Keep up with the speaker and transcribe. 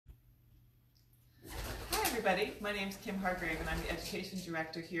everybody, my name is Kim Hargrave and I'm the Education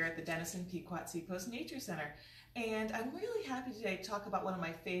Director here at the Denison Pequotsepos Nature Center. And I'm really happy today to talk about one of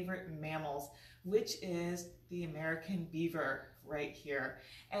my favorite mammals, which is the American beaver right here.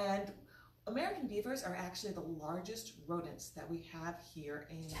 And American beavers are actually the largest rodents that we have here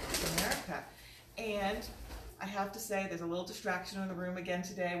in North America. And I have to say there's a little distraction in the room again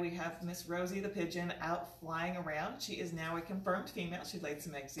today. We have Miss Rosie the pigeon out flying around. She is now a confirmed female. She laid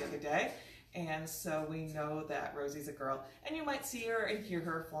some eggs the other day. And so we know that Rosie's a girl. And you might see her and hear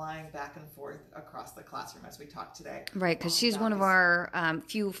her flying back and forth across the classroom as we talk today. Right, because she's one of our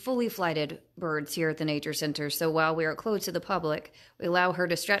few fully flighted birds here at the Nature Center. So while we are closed to the public, we allow her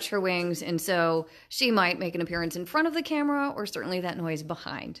to stretch her wings. And so she might make an appearance in front of the camera or certainly that noise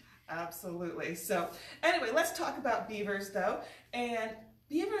behind. Absolutely. So anyway, let's talk about beavers though. And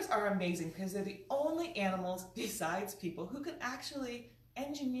beavers are amazing because they're the only animals besides people who can actually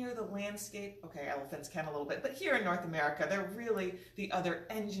engineer the landscape. Okay, elephants can a little bit, but here in North America, they're really the other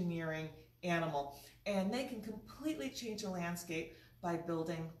engineering animal. And they can completely change the landscape by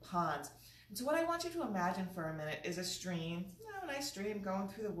building ponds. And so what I want you to imagine for a minute is a stream, a nice stream going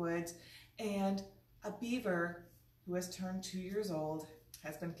through the woods, and a beaver who has turned 2 years old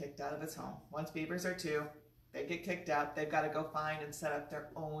has been kicked out of its home. Once beavers are 2, they get kicked out. They've got to go find and set up their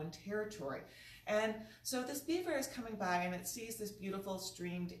own territory. And so this beaver is coming by and it sees this beautiful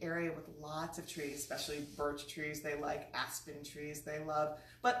streamed area with lots of trees, especially birch trees they like, aspen trees they love,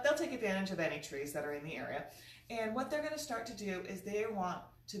 but they'll take advantage of any trees that are in the area. And what they're going to start to do is they want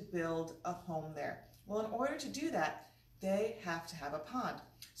to build a home there. Well, in order to do that, they have to have a pond.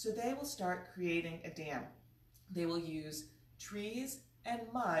 So they will start creating a dam. They will use trees and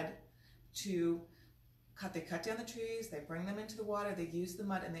mud to they cut down the trees, they bring them into the water, they use the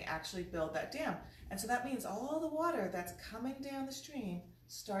mud, and they actually build that dam. And so that means all the water that's coming down the stream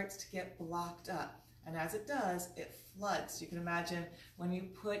starts to get blocked up. And as it does, it floods. You can imagine when you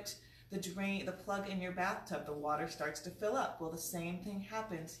put the plug in your bathtub, the water starts to fill up. Well, the same thing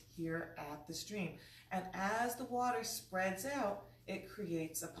happens here at the stream. And as the water spreads out, it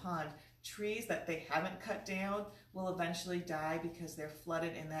creates a pond. Trees that they haven't cut down will eventually die because they're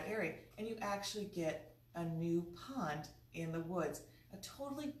flooded in that area. And you actually get a new pond in the woods, a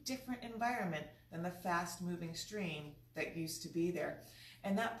totally different environment than the fast-moving stream that used to be there.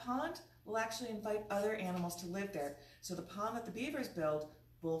 And that pond will actually invite other animals to live there. So the pond that the beavers build,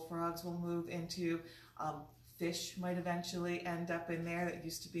 bullfrogs will move into, fish might eventually end up in there that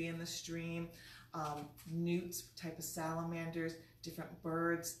used to be in the stream, newts, type of salamanders, different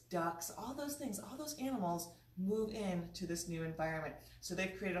birds, ducks, all those things, all those animals move into this new environment. So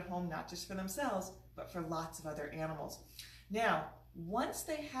they've created a home not just for themselves, but for lots of other animals. Now, once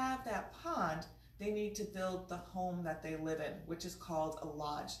they have that pond, they need to build the home that they live in, which is called a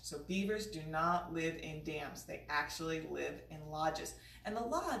lodge. So beavers do not live in dams. They actually live in lodges. And the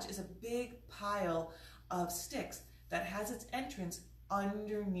lodge is a big pile of sticks that has its entrance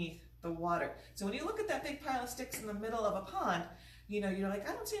underneath the water. So when you look at that big pile of sticks in the middle of a pond, you're like,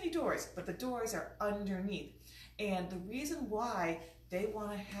 I don't see any doors, but the doors are underneath. And the reason why they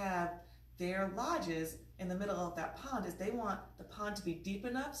want to have their lodges in the middle of that pond is they want the pond to be deep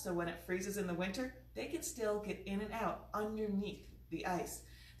enough so when it freezes in the winter, they can still get in and out underneath the ice.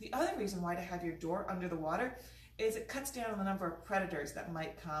 The other reason why to have your door under the water is it cuts down on the number of predators that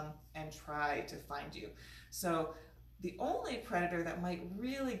might come and try to find you. So the only predator that might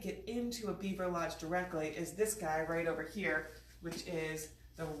really get into a beaver lodge directly is this guy right over here, which is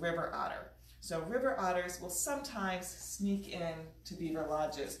the river otter. So river otters will sometimes sneak in to beaver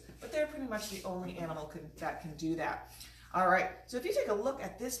lodges, but they're pretty much the only animal that can do that. All right, so if you take a look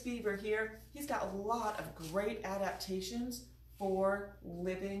at this beaver here, he's got a lot of great adaptations for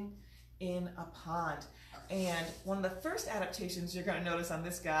living in a pond. And one of the first adaptations you're going to notice on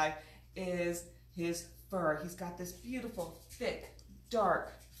this guy is his fur. He's got this beautiful, thick,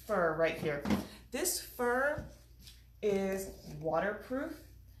 dark fur right here. This fur is waterproof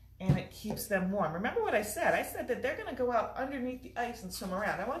and it keeps them warm. Remember what I said? I said that they're going to go out underneath the ice and swim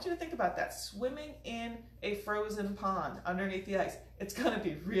around. I want you to think about that. Swimming in a frozen pond underneath the ice. It's going to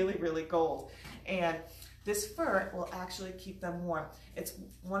be really, really cold. And this fur will actually keep them warm. It's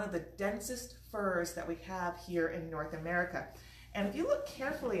one of the densest furs that we have here in North America. And if you look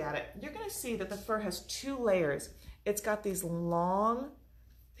carefully at it, you're going to see that the fur has 2 layers. It's got these long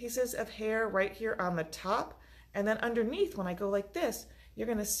pieces of hair right here on the top. And then underneath, when I go like this, you're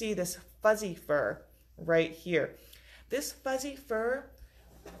going to see this fuzzy fur right here. This fuzzy fur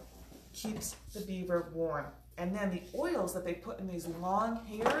keeps the beaver warm. And then the oils that they put in these long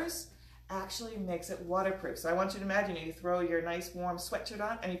hairs actually makes it waterproof. So I want you to imagine you throw your nice warm sweatshirt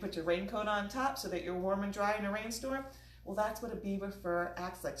on and you put your raincoat on top so that you're warm and dry in a rainstorm. Well, that's what a beaver fur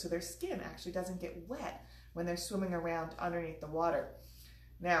acts like. So their skin actually doesn't get wet when they're swimming around underneath the water.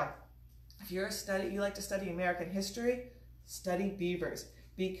 Now, if you like to study American history, study beavers.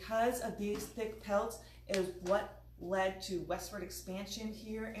 Because of these thick pelts is what led to westward expansion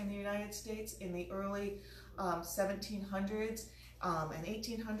here in the United States in the early 1700s and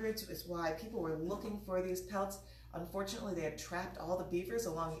 1800s, is why people were looking for these pelts. Unfortunately, they had trapped all the beavers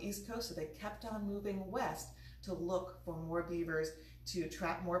along the East Coast, so they kept on moving west to look for more beavers, to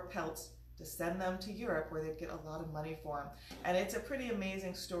trap more pelts, to send them to Europe where they'd get a lot of money for them. And it's a pretty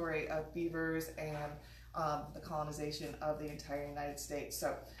amazing story of beavers and the colonization of the entire United States.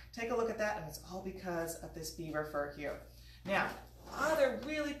 So take a look at that, and it's all because of this beaver fur here. Now, other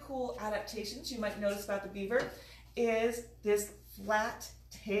really cool adaptations you might notice about the beaver is this flat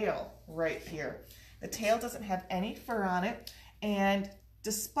tail right here. The tail doesn't have any fur on it, and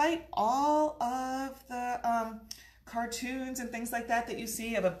despite all of the cartoons and things like that that you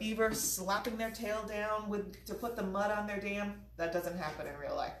see of a beaver slapping their tail down to put the mud on their dam, that doesn't happen in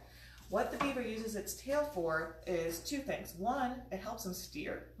real life. What the beaver uses its tail for is two things. One, it helps them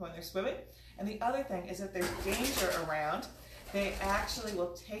steer when they're swimming, and the other thing is if there's danger around, they actually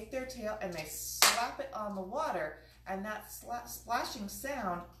will take their tail and they slap it on the water, and that splashing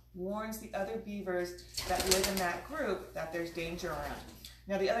sound warns the other beavers that live in that group that there's danger around.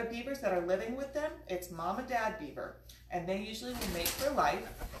 Now, the other beavers that are living with them, it's mom and dad beaver, and they usually will mate for life,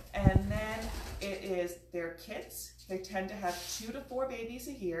 and then it is their kids. They tend to have 2 to 4 babies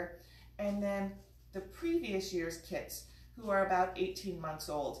a year, and then the previous year's kids, who are about 18 months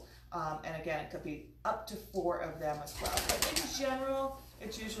old. And again, it could be up to 4 of them as well. But in general,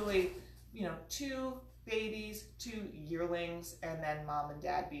 it's usually, 2 babies, 2 yearlings, and then mom and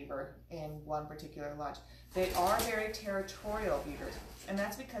dad beaver in one particular lodge. They are very territorial beavers, and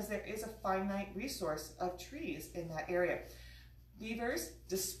that's because there is a finite resource of trees in that area. Beavers,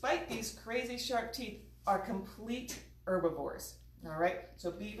 despite these crazy sharp teeth, are complete herbivores. All right,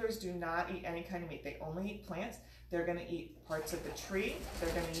 so beavers do not eat any kind of meat. They only eat plants. They're going to eat parts of the tree. They're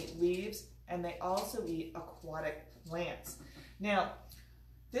going to eat leaves, and they also eat aquatic plants. Now,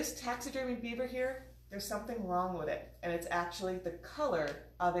 this taxidermy beaver here, there's something wrong with it, and it's actually the color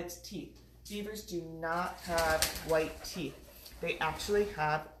of its teeth. Beavers do not have white teeth. They actually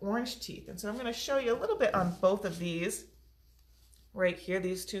have orange teeth. And so I'm going to show you a little bit on both of these right here,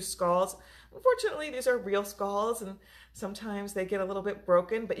 these 2 skulls. Unfortunately, these are real skulls, and sometimes they get a little bit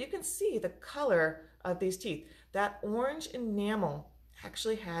broken, but you can see the color of these teeth. That orange enamel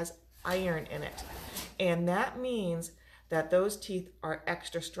actually has iron in it, and that means that those teeth are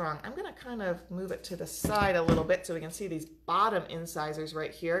extra strong. I'm going to kind of move it to the side a little bit so we can see these bottom incisors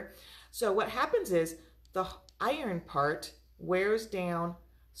right here. So what happens is the iron part wears down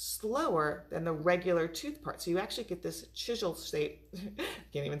slower than the regular tooth part. So you actually get this chisel shape,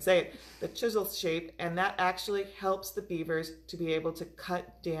 can't even say it, the chisel shape, and that actually helps the beavers to be able to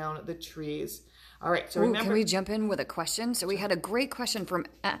cut down the trees. All right, so remember— Can we jump in with a question? So we had a great question from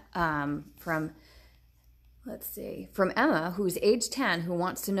Emma, who's age 10, who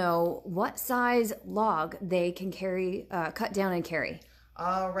wants to know what size log they can carry, cut down and carry.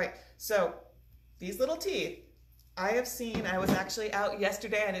 All right, so these little teeth, I was actually out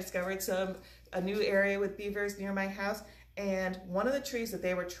yesterday and discovered a new area with beavers near my house, and one of the trees that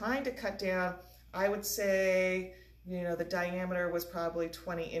they were trying to cut down, I would say, the diameter was probably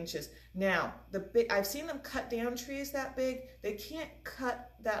 20 inches. Now, I've seen them cut down trees that big. They can't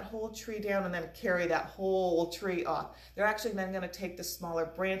cut that whole tree down and then carry that whole tree off. They're actually then going to take the smaller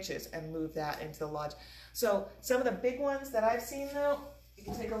branches and move that into the lodge. So some of the big ones that I've seen, though, you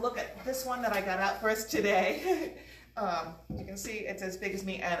can take a look at this one that I got out for us today. You can see it's as big as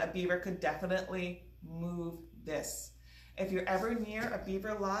me, and a beaver could definitely move this. If you're ever near a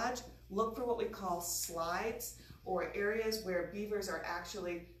beaver lodge, look for what we call slides, or areas where beavers are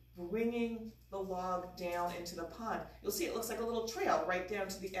actually bringing the log down into the pond. You'll see it looks like a little trail right down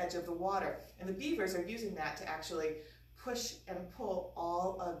to the edge of the water, and the beavers are using that to actually push and pull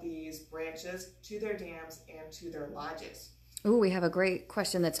all of these branches to their dams and to their lodges. Ooh, we have a great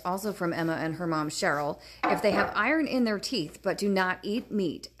question that's also from Emma and her mom, Cheryl. If they have iron in their teeth but do not eat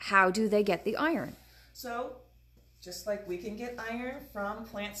meat, how do they get the iron? So, just like we can get iron from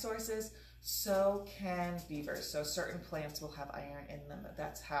plant sources, so can beavers. So certain plants will have iron in them.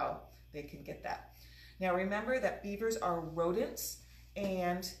 That's how they can get that. Now remember that beavers are rodents,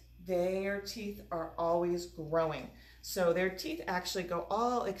 and their teeth are always growing. So their teeth actually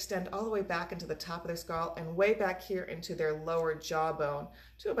extend all the way back into the top of their skull and way back here into their lower jawbone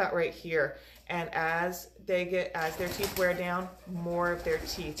to about right here. And as their teeth wear down, more of their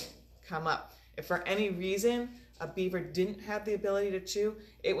teeth come up. If for any reason a beaver didn't have the ability to chew,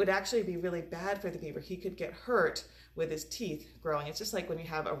 it would actually be really bad for the beaver. He could get hurt with his teeth growing. It's just like when you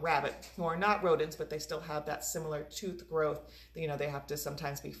have a rabbit, or not rodents, but they still have that similar tooth growth. You know, they have to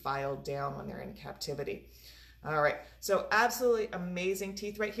sometimes be filed down when they're in captivity. All right, so absolutely amazing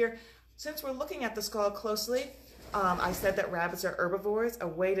teeth right here. Since we're looking at the skull closely, I said that rabbits are herbivores. A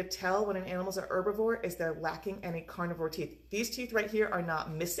way to tell when an animal's an herbivore is they're lacking any carnivore teeth. These teeth right here are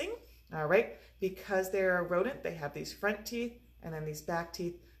not missing, all right? Because they're a rodent, they have these front teeth and then these back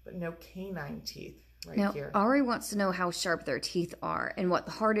teeth, but no canine teeth right here. Ari wants to know how sharp their teeth are and what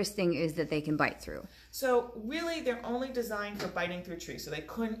the hardest thing is that they can bite through. So really, they're only designed for biting through trees, so they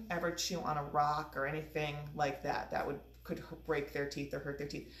couldn't ever chew on a rock or anything like that. That could break their teeth or hurt their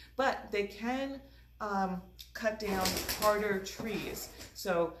teeth. But they can cut down harder trees.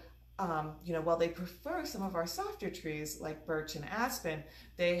 So you know, while they prefer some of our softer trees like birch and aspen,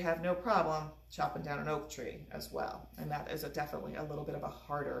 they have no problem chopping down an oak tree as well. And that is definitely a little bit of a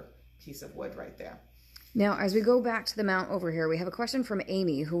harder piece of wood right there. Now, as we go back to the mount over here, we have a question from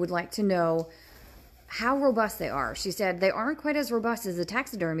Amy who would like to know how robust they are. She said they aren't quite as robust as the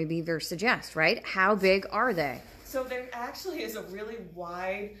taxidermy beavers suggest, right? How big are they? So there actually is a really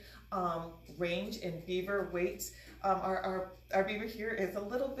wide range in beaver weights. Our beaver here is a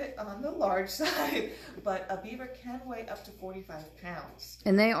little bit on the large side, but a beaver can weigh up to 45 pounds.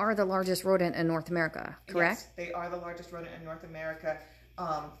 And they are the largest rodent in North America, correct? Yes, they are the largest rodent in North America.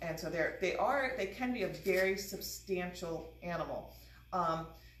 And so they can be a very substantial animal.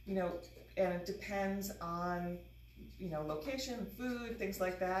 You know, and it depends on, you know, location, food, things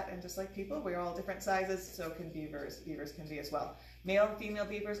like that. And just like people, we're all different sizes, so can beavers. Beavers can be as well. Male and female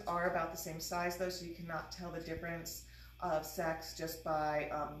beavers are about the same size though, so you cannot tell the difference of sex just by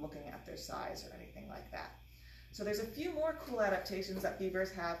looking at their size or anything like that. So there's a few more cool adaptations that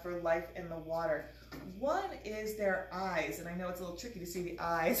beavers have for life in the water. One is their eyes, and I know it's a little tricky to see the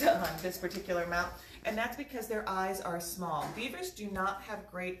eyes on this particular mount, and that's because their eyes are small. Beavers do not have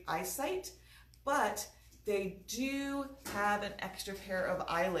great eyesight, but they do have an extra pair of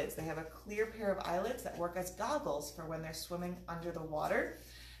eyelids. They have a clear pair of eyelids that work as goggles for when they're swimming under the water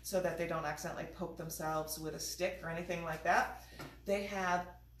so that they don't accidentally poke themselves with a stick or anything like that. They have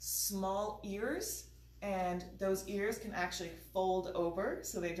small ears, and those ears can actually fold over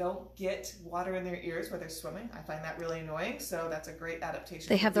so they don't get water in their ears where they're swimming. I find that really annoying, so that's a great adaptation.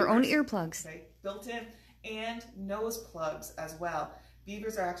 They have their own earplugs. Okay, built in, and nose plugs as well.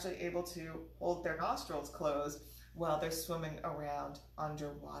 Beavers are actually able to hold their nostrils closed while they're swimming around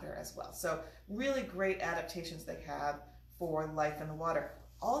underwater as well. So really great adaptations they have for life in the water.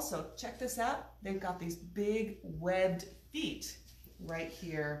 Also, check this out. They've got these big webbed feet right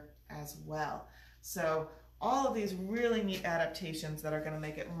here as well. So all of these really neat adaptations that are going to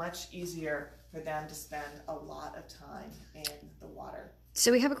make it much easier for them to spend a lot of time in the water.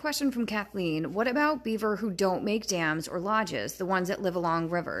 So we have a question from Kathleen. What about beaver who don't make dams or lodges, the ones that live along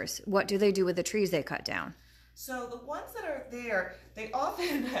rivers? What do they do with the trees they cut down? So the ones that are there, they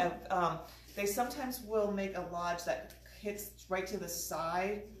often have, they sometimes will make a lodge that hits right to the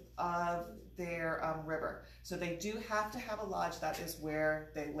side of their river. So they do have to have a lodge that is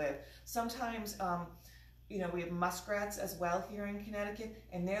where they live. Sometimes, you know, we have muskrats as well here in Connecticut,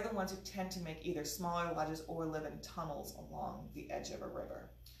 and they're the ones who tend to make either smaller lodges or live in tunnels along the edge of a river.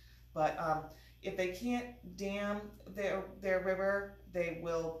 But if they can't dam their river, they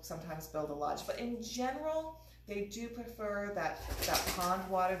will sometimes build a lodge. But in general, they do prefer that pond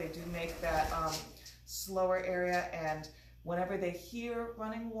water. They do make that slower area, and whenever they hear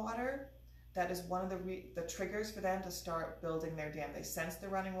running water, that is one of the triggers for them to start building their dam. They sense the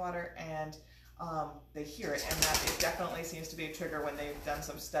running water and they hear it, and that it definitely seems to be a trigger when they've done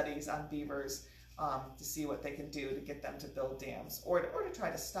some studies on beavers to see what they can do to get them to build dams or to try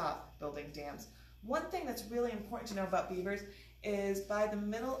to stop building dams. One thing that's really important to know about beavers is by the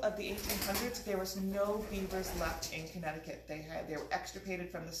middle of the 1800s, there was no beavers left in Connecticut. They were extirpated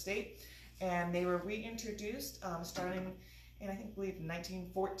from the state, and they were reintroduced starting in, I believe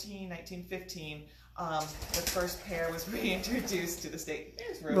 1914, 1915, the first pair was reintroduced to the state.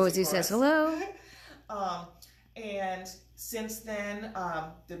 There's Rosie says hello. And since then,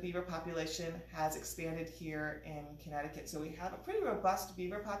 the beaver population has expanded here in Connecticut. So we have a pretty robust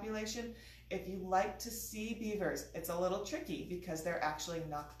beaver population. If you like to see beavers, it's a little tricky because they're actually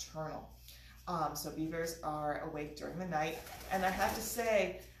nocturnal. So beavers are awake during the night. And I have to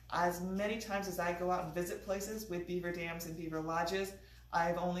say, As many times as I go out and visit places with beaver dams and beaver lodges,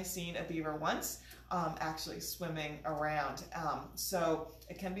 I've only seen a beaver once actually swimming around. So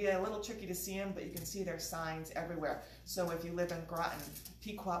it can be a little tricky to see them, but you can see their signs everywhere. So if you live in Groton,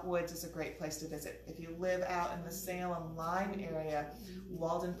 Pequot Woods is a great place to visit. If you live out in the Salem Lime area,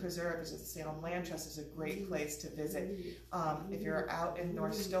 Walden Preserve, which is the Salem Land Trust, is a great place to visit. If you're out in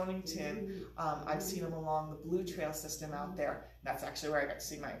North Stonington, I've seen them along the Blue Trail system out there. That's actually where I got to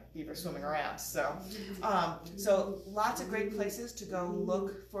see my beaver swimming around. So, so lots of great places to go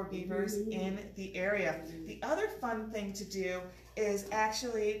look for beavers in the area. The other fun thing to do is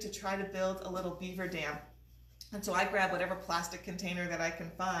actually to try to build a little beaver dam. And so I grab whatever plastic container that I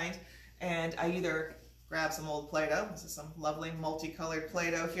can find, and I either grab some old Play-Doh, this is some lovely multicolored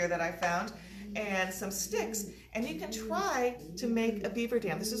Play-Doh here that I found, and some sticks, and you can try to make a beaver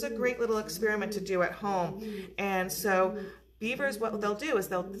dam. This is a great little experiment to do at home. And so beavers, what they'll do is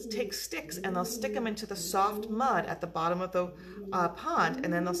they'll take sticks and they'll stick them into the soft mud at the bottom of the pond,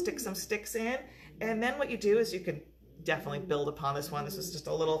 and then they'll stick some sticks in, and then what you do is you can definitely build upon this one. This is just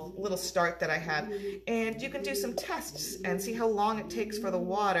a little start that I had, and you can do some tests and see how long it takes for the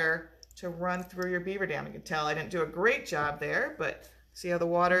water to run through your beaver dam. You can tell I didn't do a great job there, but see how the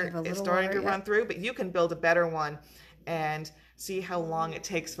water is starting to run through. But you can build a better one and see how long it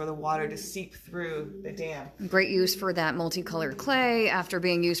takes for the water to seep through the dam. Great use for that multicolored clay after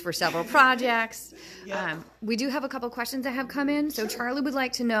being used for several projects. Yep. We do have a couple questions that have come in. So Charlie would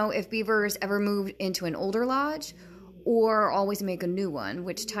like to know if beavers ever moved into an older lodge or always make a new one,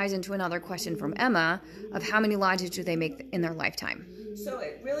 which ties into another question from Emma of how many lodges do they make in their lifetime? So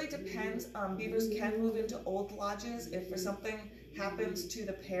it really depends. Beavers can move into old lodges if for something happens to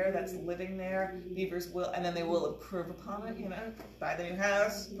the pair that's living there. Beavers will, and then they will improve upon it, you know, buy the new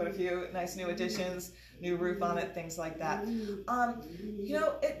house, put a few nice new additions, new roof on it, things like that. You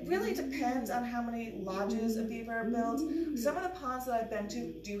know, it really depends on how many lodges a beaver builds. Some of the ponds that I've been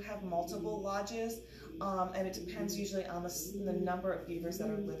to do have multiple lodges, and it depends usually on the number of beavers that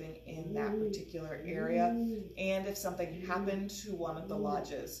are living in that particular area, and if something happened to one of the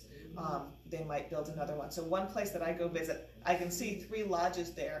lodges, they might build another one. So one place that I go visit, I can see 3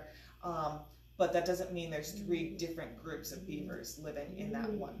 lodges there, but that doesn't mean there's 3 different groups of beavers living in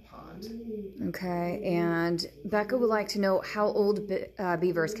that one pond. Okay, and Becca would like to know how old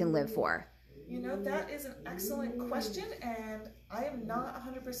beavers can live for. You know, that is an excellent question, and I am not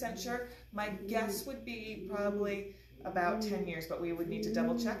 100% sure. My guess would be probably about 10 years, but we would need to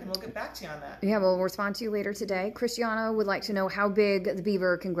double check, and we'll get back to you on that. Yeah, we'll respond to you later today. Christiana would like to know how big the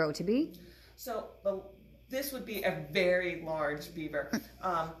beaver can grow to be. So this would be a very large beaver,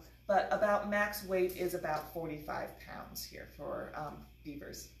 but about max weight is about 45 pounds here for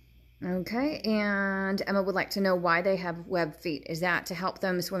beavers. Okay, and Emma would like to know why they have webbed feet. Is that to help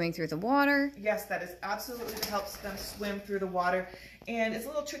them swimming through the water? Yes, that is absolutely to help them swim through the water. And it's a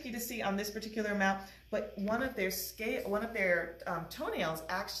little tricky to see on this particular map, but one of their toenails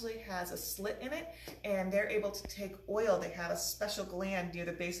actually has a slit in it, and they're able to take oil. They have a special gland near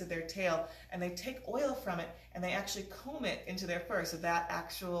the base of their tail, and they take oil from it, and they actually comb it into their fur. So that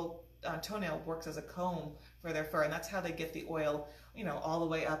actual toenail works as a comb for their fur, and that's how they get the oil, you know, all the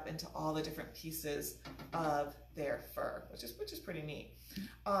way up into all the different pieces of their fur, which is pretty neat.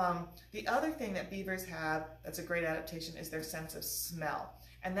 The other thing that beavers have that's a great adaptation is their sense of smell,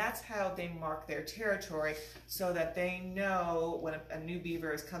 and that's how they mark their territory, so that they know when a new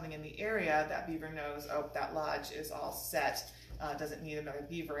beaver is coming in the area. That beaver knows, oh, that lodge is all set, doesn't need another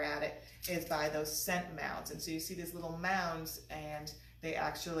beaver at it, is by those scent mounds. And so you see these little mounds, and they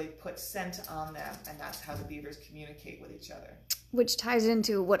actually put scent on them, and that's how the beavers communicate with each other. Which ties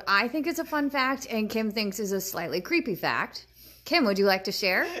into what I think is a fun fact and Kim thinks is a slightly creepy fact. Kim, would you like to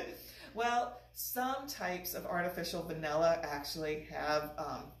share? Well, some types of artificial vanilla actually have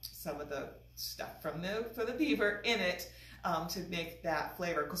some of the stuff for the beaver in it to make that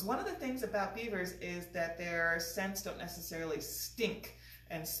flavor. Because one of the things about beavers is that their scents don't necessarily stink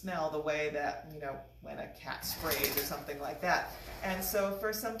and smell the way that, you know, when a cat sprays or something like that. And so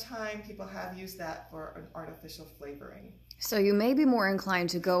for some time, people have used that for an artificial flavoring. So you may be more inclined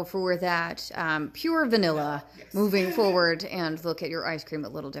to go for that pure vanilla moving forward and look at your ice cream a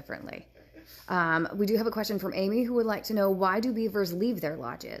little differently. We do have a question from Amy who would like to know, why do beavers leave their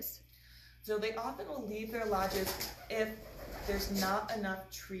lodges? So they often will leave their lodges if there's not enough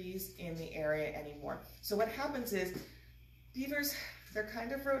trees in the area anymore. So what happens is beavers, they're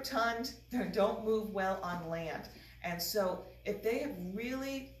kind of rotund, they don't move well on land. And so if they have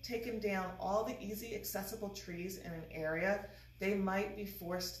really taken down all the easy accessible trees in an area, they might be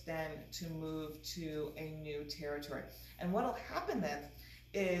forced then to move to a new territory. And what will happen then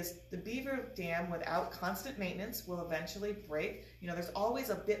is the beaver dam without constant maintenance will eventually break. You know, there's always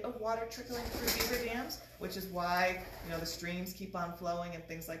a bit of water trickling through beaver dams, which is why, you know, the streams keep on flowing and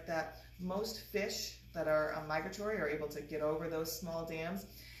things like that. Most fish that are migratory are able to get over those small dams.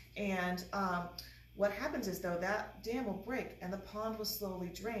 And what happens is, though, that dam will break and the pond will slowly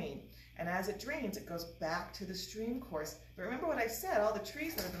drain. And as it drains, it goes back to the stream course. But remember what I said, all the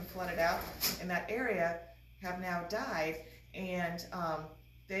trees that have been flooded out in that area have now died, and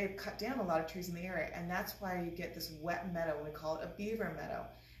they've cut down a lot of trees in the area, and that's why you get this wet meadow. We call it a beaver meadow.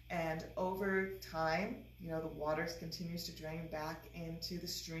 And over time, you know, the water continues to drain back into the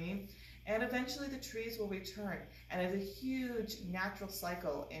stream, and eventually the trees will return. And it's a huge natural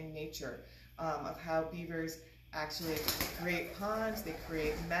cycle in nature of how beavers actually create ponds, they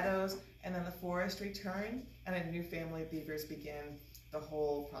create meadows, and then the forest return, and a new family of beavers begin the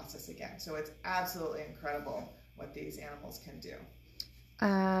whole process again. So it's absolutely incredible what these animals can do.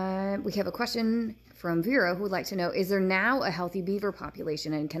 We have a question from Vera who would like to know, is there now a healthy beaver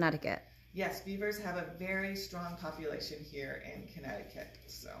population in Connecticut? Yes, beavers have a very strong population here in Connecticut.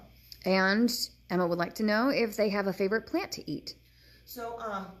 And Emma would like to know if they have a favorite plant to eat. So,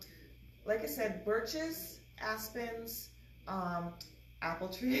 like I said, birches, aspens, apple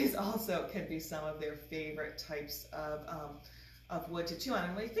trees also can be some of their favorite types of wood to chew on.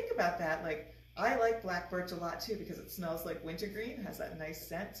 And when you think about that, like, I like black birch a lot too because it smells like wintergreen, has that nice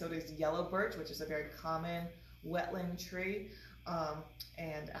scent. So does yellow birch, which is a very common wetland tree.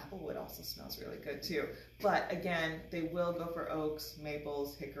 And applewood also smells really good too. But again, they will go for oaks,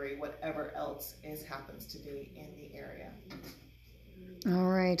 maples, hickory, whatever else happens to be in the area. All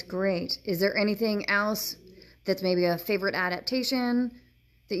right, great. Is there anything else that's maybe a favorite adaptation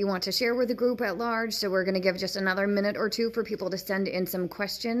that you want to share with the group at large? So we're going to give just another minute or two for people to send in some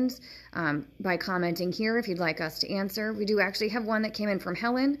questions by commenting here if you'd like us to answer. We do actually have one that came in from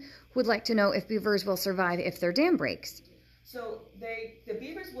Helen, who would like to know if beavers will survive if their dam breaks. So the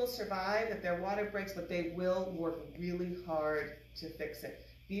beavers will survive if their water breaks, but they will work really hard to fix it.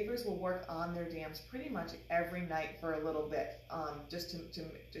 Beavers will work on their dams pretty much every night for a little bit, just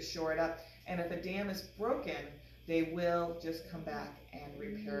to shore it up. And if a dam is broken, they will just come back and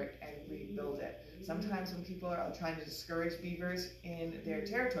repair it and rebuild it. Sometimes when people are trying to discourage beavers in their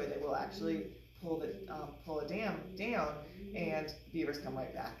territory, they will actually pull a dam down, and beavers come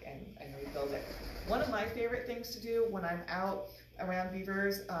right back and rebuild it. One of my favorite things to do when I'm out around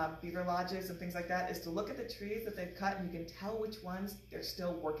beavers, beaver lodges and things like that, is to look at the trees that they've cut, and you can tell which ones they're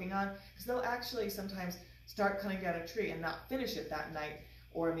still working on, because they'll actually sometimes start cutting down a tree and not finish it that night.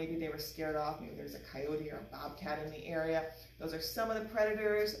 Or maybe they were scared off, maybe there's a coyote or a bobcat in the area. Those are some of the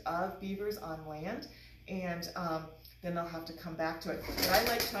predators of beavers on land, and then they'll have to come back to it. But I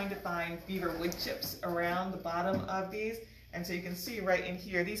like trying to find beaver wood chips around the bottom of these, and so you can see right in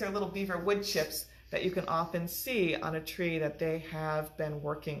here, these are little beaver wood chips that you can often see on a tree that they have been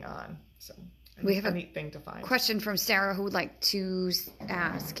working on. So we have a neat thing to find. Question from Sarah who would like to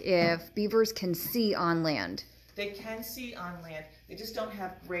ask if beavers can see on land. They can see on land. They just don't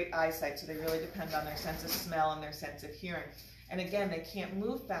have great eyesight, so they really depend on their sense of smell and their sense of hearing. And again, they can't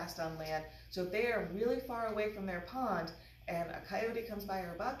move fast on land, so if they are really far away from their pond and a coyote comes by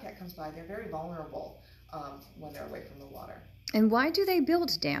or a bobcat comes by, they're very vulnerable when they're away from the water. And why do they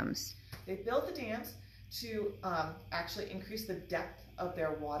build dams? They build the dams to actually increase the depth of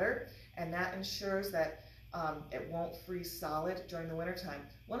their water, and that ensures that it won't freeze solid during the wintertime.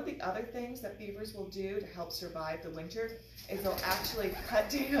 One of the other things that beavers will do to help survive the winter is they'll actually cut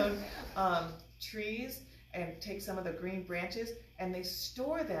down trees and take some of the green branches, and they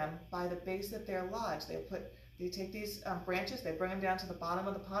store them by the base of their lodge. They take these branches, they bring them down to the bottom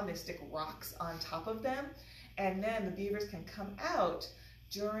of the pond, they stick rocks on top of them, and then the beavers can come out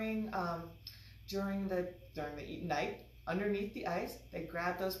during the night underneath the ice. They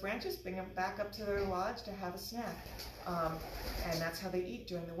grab those branches, bring them back up to their lodge to have a snack. And that's how they eat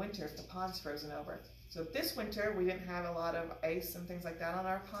during the winter if the pond's frozen over. So this winter, we didn't have a lot of ice and things like that on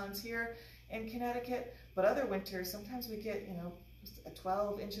our ponds here in Connecticut, but other winters, sometimes we get,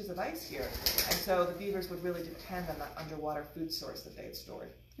 12 inches of ice here. And so the beavers would really depend on that underwater food source that they had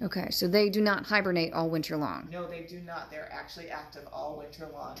stored. Okay, so they do not hibernate all winter long. No, they do not. They're actually active all winter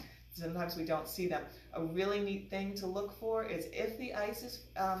long. Sometimes we don't see them. A really neat thing to look for is if the ice is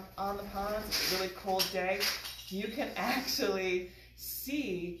on the ponds, it's a really cold day, you can actually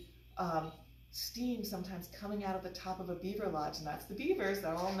see steam sometimes coming out of the top of a beaver lodge, and that's the beavers.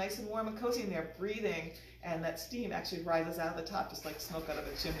 They're all nice and warm and cozy, and they're breathing, and that steam actually rises out of the top just like smoke out of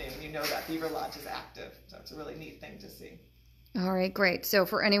a chimney, and you know that beaver lodge is active. So it's a really neat thing to see. All right, great. So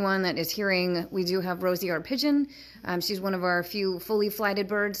for anyone that is hearing, we do have Rosie, our pigeon. She's one of our few fully flighted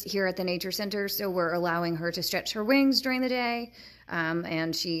birds here at the Nature Center, so we're allowing her to stretch her wings during the day,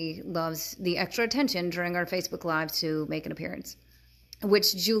 and she loves the extra attention during our Facebook Live to make an appearance,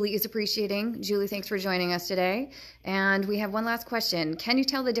 which Julie is appreciating. Julie, thanks for joining us today. And we have one last question. Can you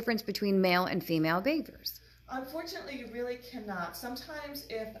tell the difference between male and female beavers? Unfortunately, you really cannot. Sometimes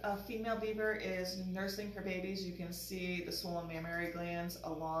if a female beaver is nursing her babies, you can see the swollen mammary glands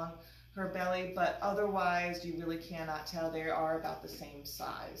along her belly, but otherwise you really cannot tell. They are about the same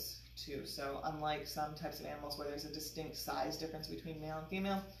size too. So unlike some types of animals where there's a distinct size difference between male and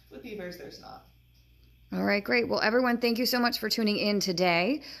female, with beavers there's not. All right, great. Well, everyone, thank you so much for tuning in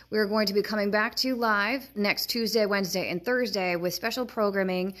today. We're going to be coming back to you live next Tuesday, Wednesday, and Thursday with special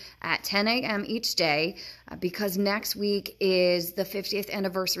programming at 10 a.m. each day because next week is the 50th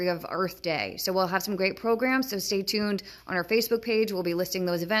anniversary of Earth Day. So we'll have some great programs, so stay tuned on our Facebook page. We'll be listing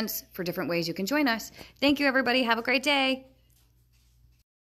those events for different ways you can join us. Thank you, everybody. Have a great day.